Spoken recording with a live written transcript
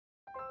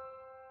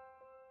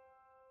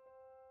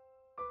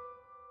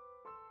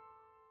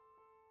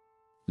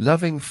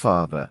Loving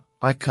Father,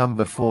 I come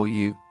before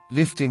you,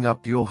 lifting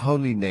up your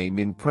holy name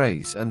in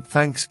praise and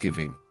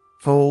thanksgiving,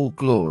 for all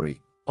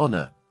glory,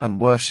 honor, and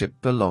worship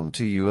belong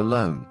to you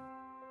alone.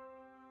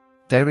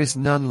 There is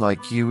none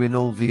like you in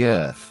all the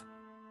earth.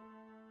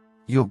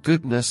 Your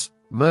goodness,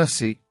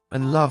 mercy,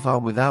 and love are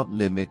without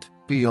limit,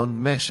 beyond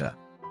measure.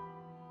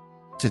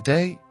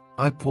 Today,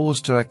 I pause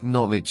to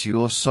acknowledge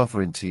your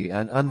sovereignty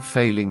and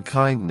unfailing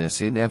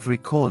kindness in every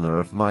corner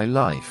of my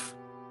life.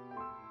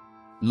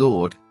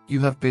 Lord, you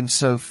have been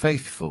so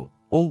faithful,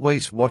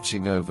 always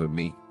watching over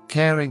me,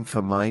 caring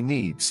for my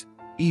needs,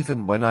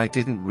 even when I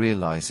didn't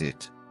realize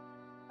it.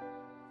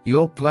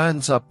 Your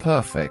plans are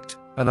perfect,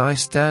 and I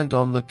stand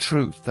on the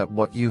truth that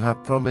what you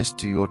have promised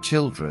to your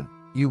children,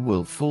 you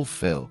will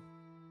fulfill.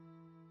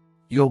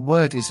 Your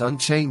word is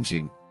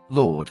unchanging,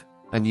 Lord,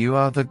 and you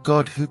are the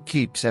God who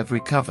keeps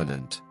every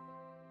covenant.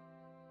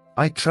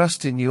 I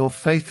trust in your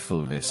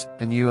faithfulness,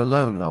 and you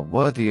alone are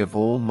worthy of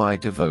all my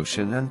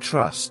devotion and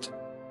trust.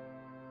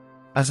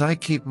 As I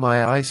keep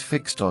my eyes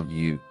fixed on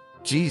you,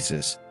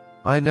 Jesus,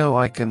 I know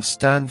I can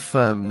stand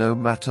firm no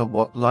matter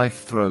what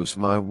life throws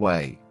my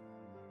way.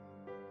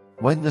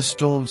 When the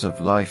storms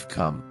of life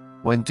come,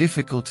 when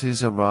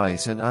difficulties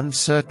arise and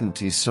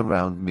uncertainties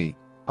surround me,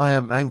 I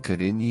am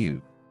anchored in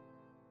you.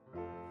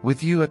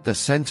 With you at the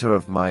center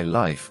of my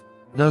life,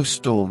 no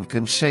storm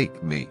can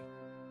shake me.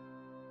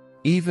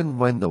 Even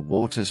when the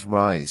waters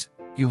rise,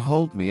 you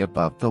hold me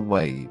above the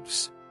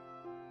waves.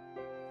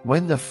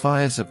 When the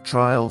fires of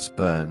trials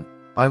burn,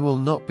 I will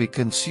not be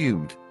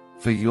consumed,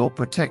 for your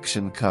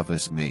protection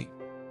covers me.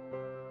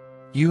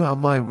 You are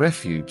my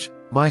refuge,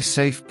 my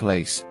safe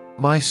place,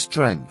 my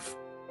strength.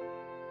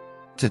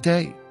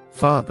 Today,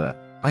 Father,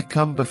 I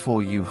come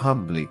before you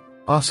humbly,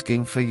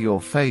 asking for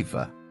your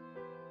favor.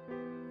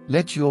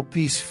 Let your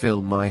peace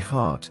fill my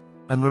heart,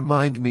 and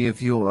remind me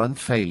of your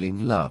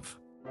unfailing love.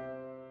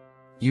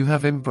 You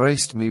have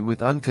embraced me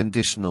with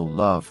unconditional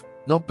love,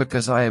 not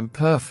because I am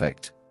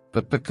perfect,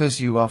 but because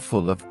you are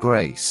full of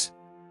grace.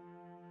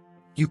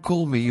 You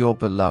call me your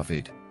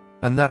beloved,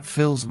 and that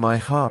fills my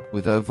heart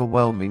with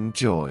overwhelming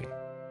joy.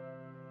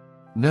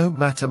 No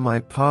matter my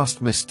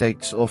past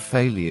mistakes or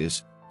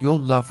failures, your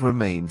love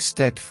remains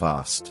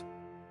steadfast.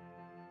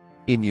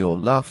 In your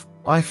love,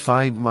 I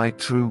find my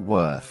true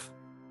worth.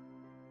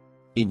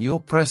 In your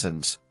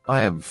presence,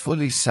 I am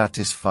fully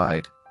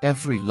satisfied,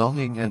 every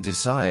longing and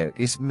desire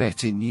is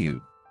met in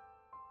you.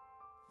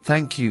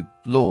 Thank you,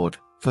 Lord,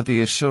 for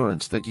the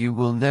assurance that you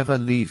will never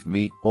leave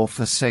me or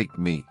forsake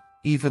me,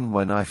 even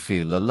when I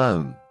feel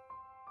alone.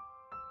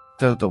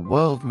 Though the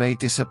world may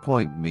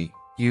disappoint me,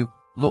 you,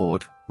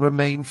 Lord,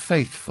 remain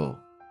faithful.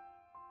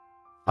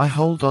 I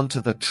hold on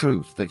to the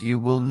truth that you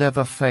will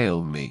never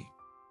fail me.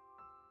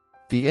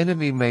 The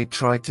enemy may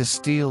try to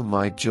steal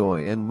my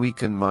joy and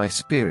weaken my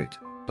spirit,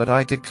 but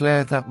I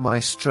declare that my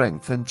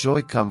strength and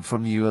joy come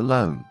from you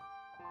alone.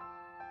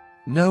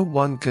 No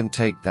one can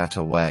take that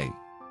away.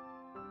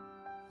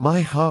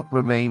 My heart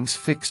remains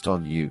fixed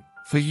on you,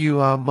 for you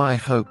are my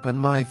hope and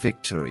my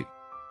victory.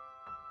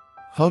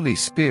 Holy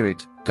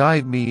Spirit,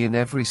 guide me in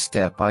every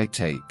step I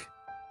take.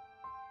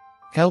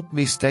 Help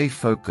me stay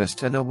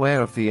focused and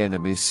aware of the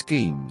enemy's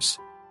schemes.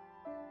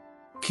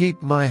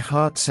 Keep my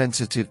heart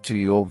sensitive to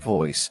your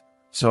voice,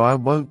 so I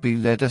won't be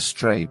led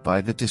astray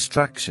by the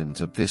distractions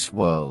of this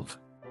world.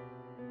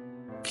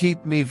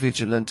 Keep me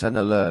vigilant and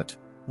alert,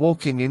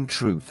 walking in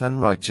truth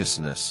and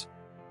righteousness.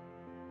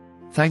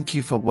 Thank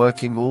you for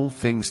working all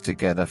things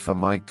together for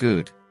my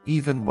good,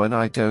 even when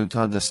I don't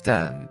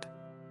understand.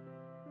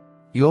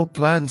 Your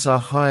plans are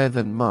higher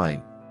than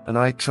mine, and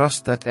I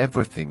trust that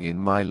everything in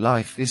my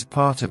life is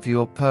part of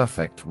your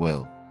perfect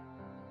will.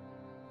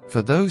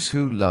 For those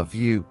who love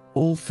you,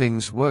 all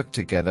things work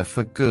together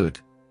for good,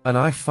 and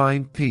I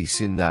find peace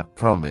in that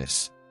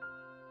promise.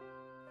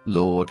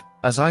 Lord,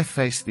 as I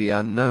face the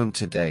unknown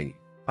today,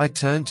 I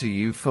turn to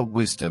you for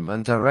wisdom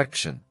and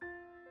direction.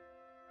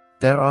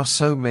 There are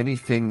so many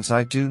things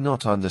I do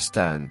not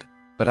understand,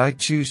 but I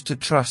choose to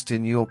trust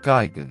in your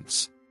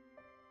guidance.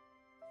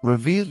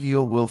 Reveal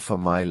your will for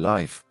my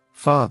life,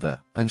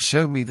 Father, and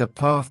show me the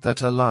path that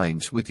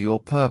aligns with your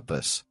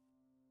purpose.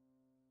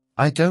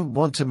 I don't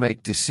want to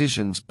make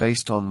decisions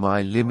based on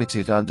my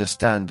limited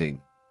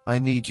understanding. I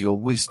need your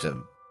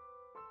wisdom.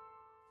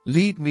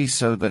 Lead me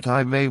so that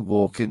I may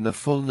walk in the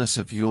fullness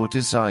of your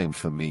design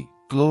for me,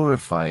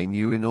 glorifying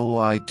you in all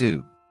I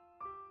do.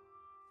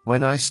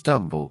 When I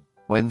stumble,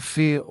 when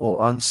fear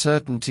or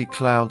uncertainty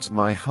clouds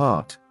my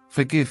heart,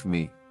 forgive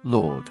me,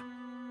 Lord.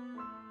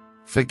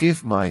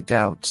 Forgive my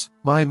doubts,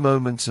 my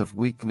moments of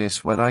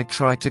weakness when I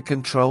try to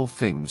control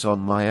things on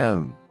my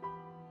own.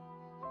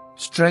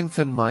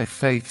 Strengthen my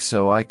faith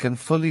so I can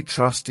fully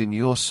trust in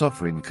your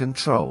sovereign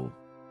control.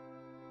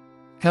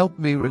 Help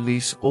me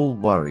release all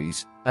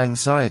worries,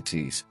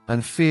 anxieties,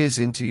 and fears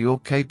into your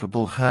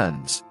capable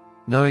hands,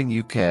 knowing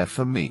you care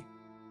for me.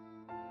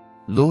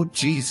 Lord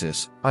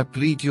Jesus, I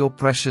plead your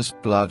precious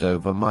blood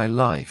over my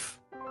life.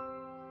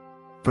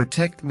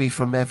 Protect me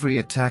from every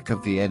attack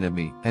of the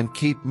enemy and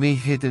keep me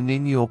hidden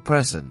in your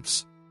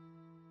presence.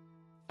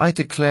 I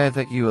declare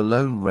that you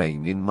alone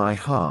reign in my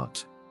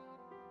heart.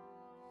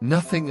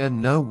 Nothing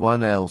and no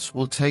one else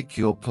will take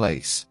your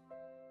place.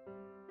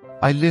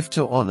 I live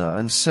to honor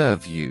and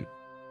serve you.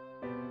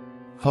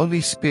 Holy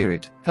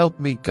Spirit, help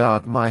me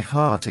guard my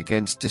heart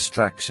against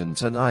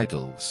distractions and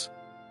idols.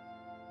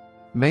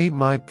 May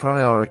my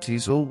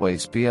priorities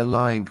always be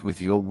aligned with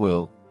your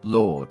will,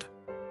 Lord.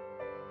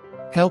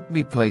 Help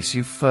me place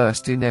you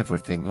first in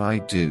everything I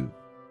do.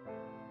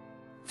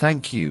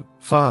 Thank you,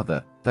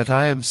 Father, that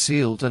I am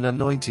sealed and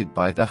anointed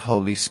by the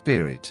Holy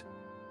Spirit.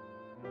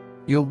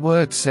 Your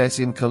word says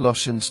in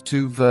Colossians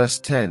 2 verse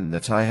 10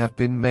 that I have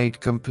been made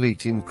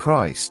complete in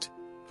Christ,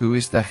 who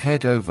is the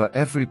head over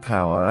every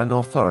power and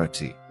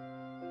authority.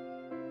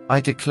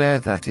 I declare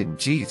that in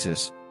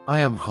Jesus, I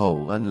am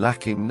whole and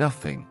lacking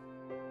nothing.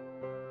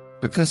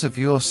 Because of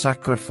your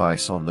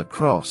sacrifice on the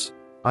cross,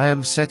 I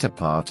am set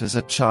apart as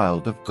a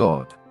child of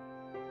God.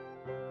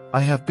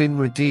 I have been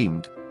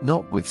redeemed,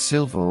 not with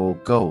silver or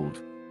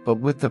gold, but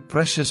with the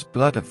precious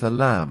blood of the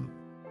Lamb.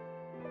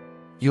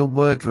 Your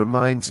word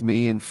reminds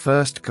me in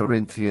 1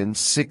 Corinthians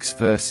 6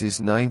 verses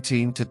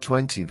 19 to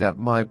 20 that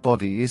my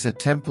body is a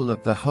temple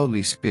of the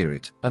Holy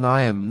Spirit, and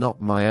I am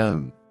not my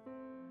own.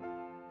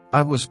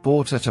 I was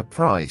bought at a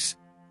price.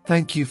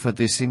 Thank you for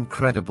this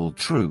incredible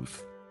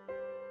truth.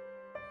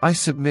 I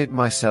submit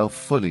myself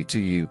fully to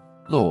you,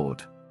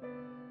 Lord.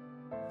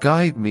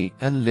 Guide me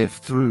and live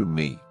through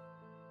me.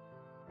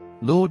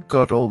 Lord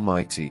God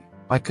Almighty,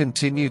 I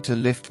continue to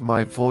lift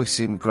my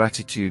voice in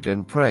gratitude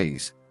and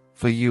praise,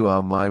 for you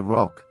are my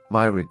rock,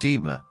 my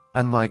redeemer,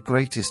 and my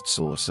greatest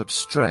source of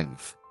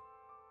strength.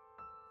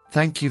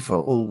 Thank you for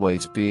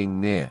always being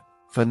near,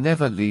 for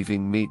never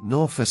leaving me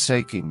nor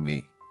forsaking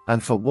me,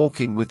 and for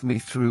walking with me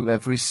through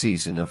every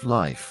season of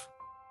life.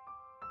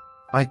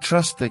 I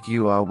trust that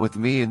you are with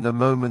me in the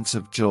moments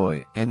of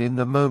joy and in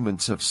the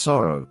moments of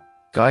sorrow,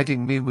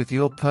 guiding me with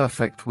your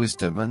perfect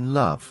wisdom and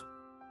love.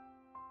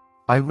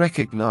 I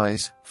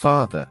recognize,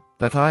 Father,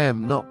 that I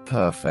am not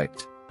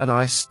perfect, and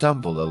I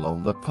stumble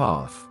along the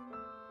path.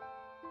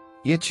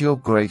 Yet your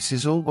grace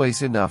is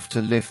always enough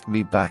to lift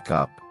me back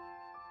up.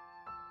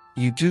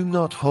 You do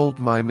not hold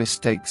my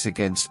mistakes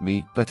against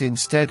me, but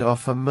instead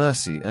offer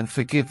mercy and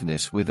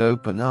forgiveness with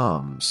open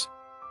arms.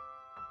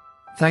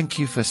 Thank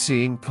you for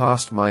seeing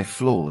past my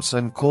flaws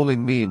and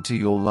calling me into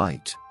your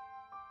light.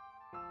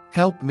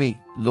 Help me,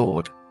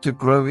 Lord, to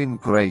grow in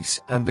grace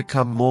and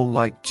become more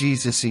like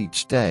Jesus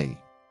each day.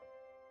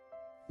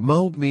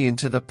 Mold me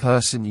into the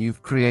person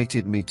you've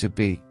created me to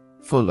be,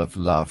 full of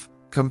love,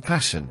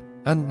 compassion,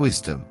 and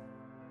wisdom.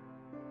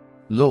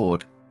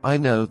 Lord, I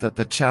know that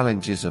the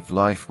challenges of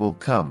life will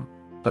come,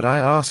 but I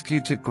ask you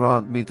to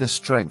grant me the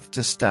strength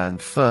to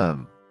stand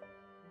firm.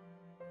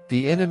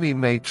 The enemy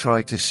may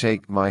try to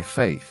shake my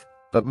faith,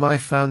 but my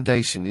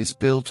foundation is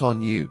built on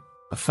you,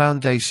 a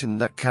foundation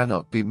that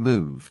cannot be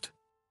moved.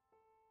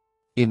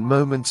 In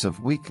moments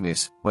of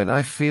weakness, when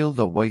I feel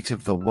the weight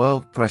of the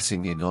world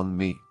pressing in on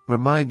me,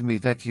 remind me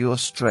that your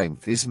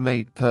strength is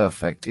made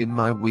perfect in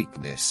my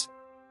weakness.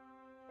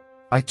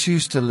 I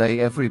choose to lay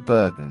every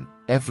burden,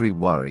 every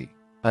worry,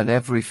 and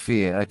every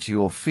fear at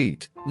your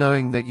feet,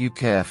 knowing that you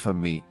care for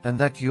me and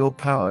that your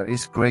power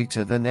is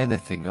greater than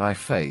anything I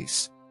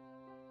face.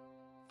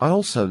 I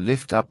also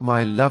lift up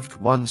my loved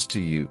ones to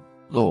you,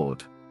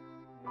 Lord.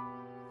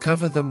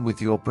 Cover them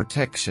with your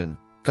protection,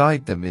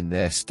 guide them in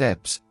their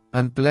steps,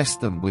 and bless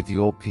them with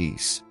your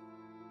peace.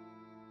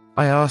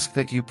 I ask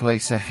that you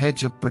place a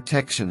hedge of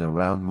protection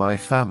around my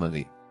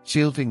family,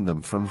 shielding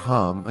them from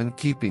harm and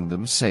keeping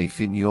them safe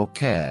in your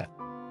care.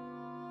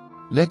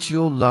 Let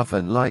your love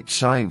and light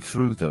shine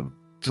through them,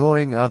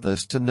 drawing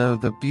others to know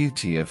the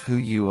beauty of who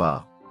you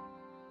are.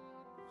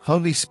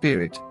 Holy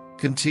Spirit,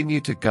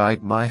 continue to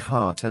guide my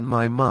heart and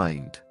my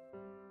mind.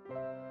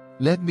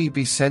 Let me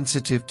be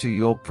sensitive to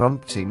your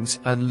promptings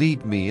and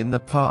lead me in the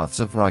paths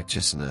of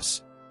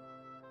righteousness.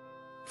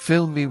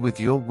 Fill me with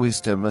your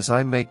wisdom as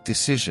I make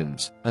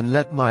decisions, and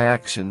let my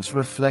actions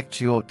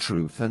reflect your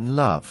truth and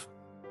love.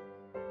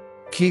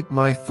 Keep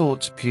my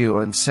thoughts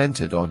pure and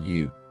centered on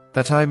you,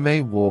 that I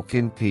may walk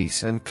in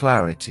peace and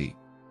clarity.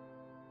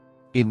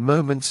 In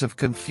moments of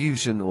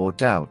confusion or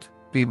doubt,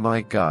 be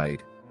my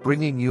guide,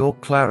 bringing your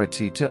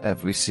clarity to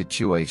every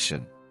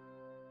situation.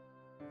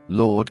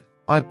 Lord,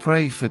 I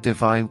pray for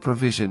divine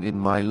provision in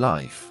my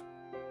life.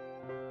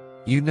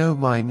 You know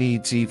my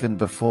needs even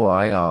before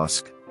I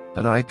ask,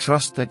 and I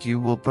trust that you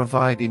will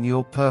provide in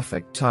your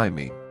perfect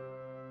timing.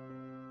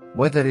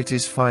 Whether it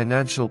is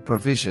financial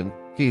provision,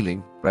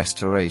 healing,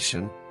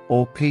 restoration,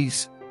 or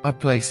peace, I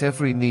place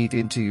every need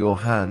into your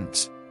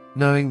hands,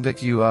 knowing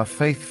that you are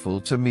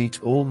faithful to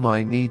meet all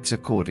my needs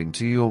according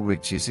to your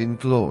riches in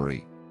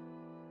glory.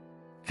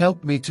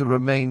 Help me to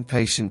remain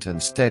patient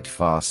and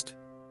steadfast,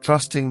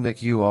 trusting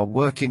that you are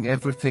working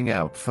everything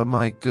out for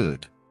my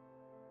good.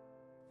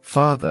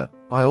 Father,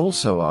 I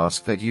also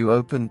ask that you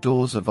open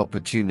doors of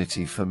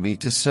opportunity for me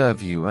to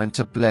serve you and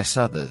to bless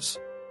others.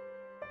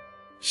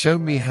 Show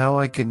me how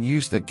I can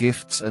use the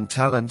gifts and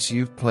talents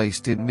you've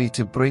placed in me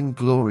to bring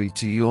glory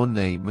to your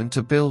name and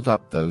to build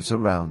up those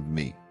around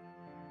me.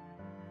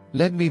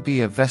 Let me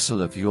be a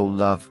vessel of your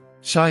love,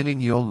 shining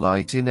your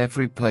light in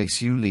every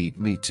place you lead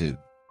me to.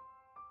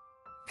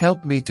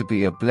 Help me to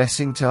be a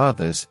blessing to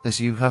others as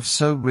you have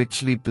so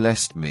richly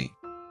blessed me.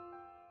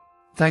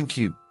 Thank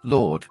you,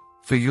 Lord,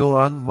 for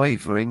your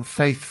unwavering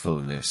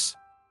faithfulness.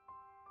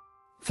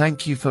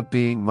 Thank you for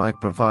being my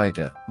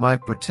provider, my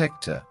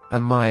protector,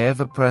 and my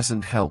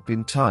ever-present help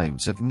in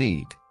times of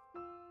need.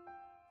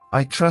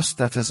 I trust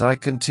that as I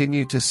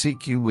continue to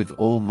seek you with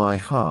all my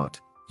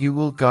heart, you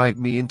will guide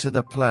me into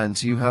the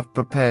plans you have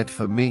prepared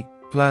for me,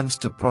 plans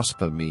to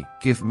prosper me,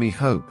 give me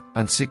hope,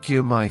 and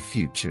secure my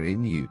future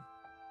in you.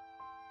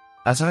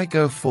 As I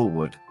go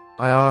forward,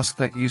 I ask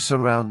that you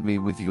surround me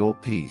with your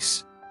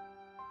peace.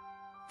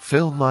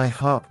 Fill my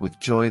heart with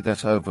joy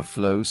that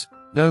overflows,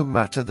 no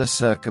matter the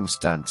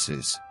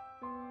circumstances.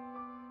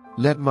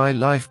 Let my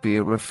life be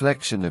a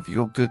reflection of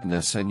your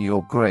goodness and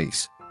your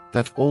grace,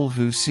 that all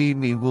who see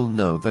me will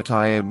know that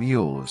I am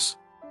yours.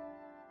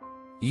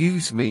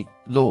 Use me,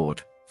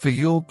 Lord, for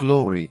your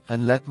glory,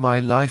 and let my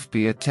life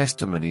be a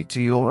testimony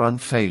to your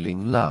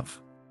unfailing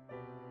love.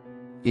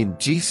 In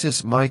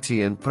Jesus'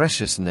 mighty and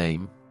precious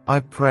name,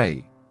 I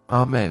pray.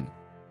 Amen.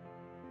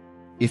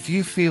 If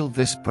you feel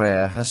this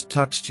prayer has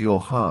touched your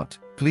heart,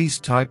 please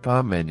type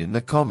Amen in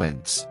the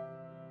comments.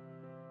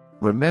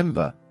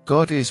 Remember,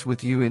 God is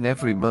with you in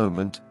every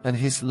moment, and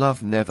His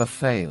love never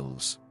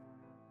fails.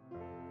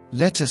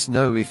 Let us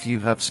know if you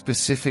have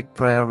specific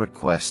prayer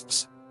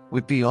requests.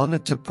 We'd be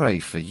honored to pray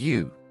for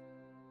you.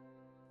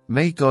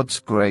 May God's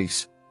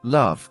grace,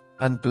 love,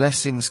 and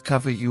blessings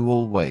cover you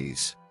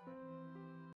always.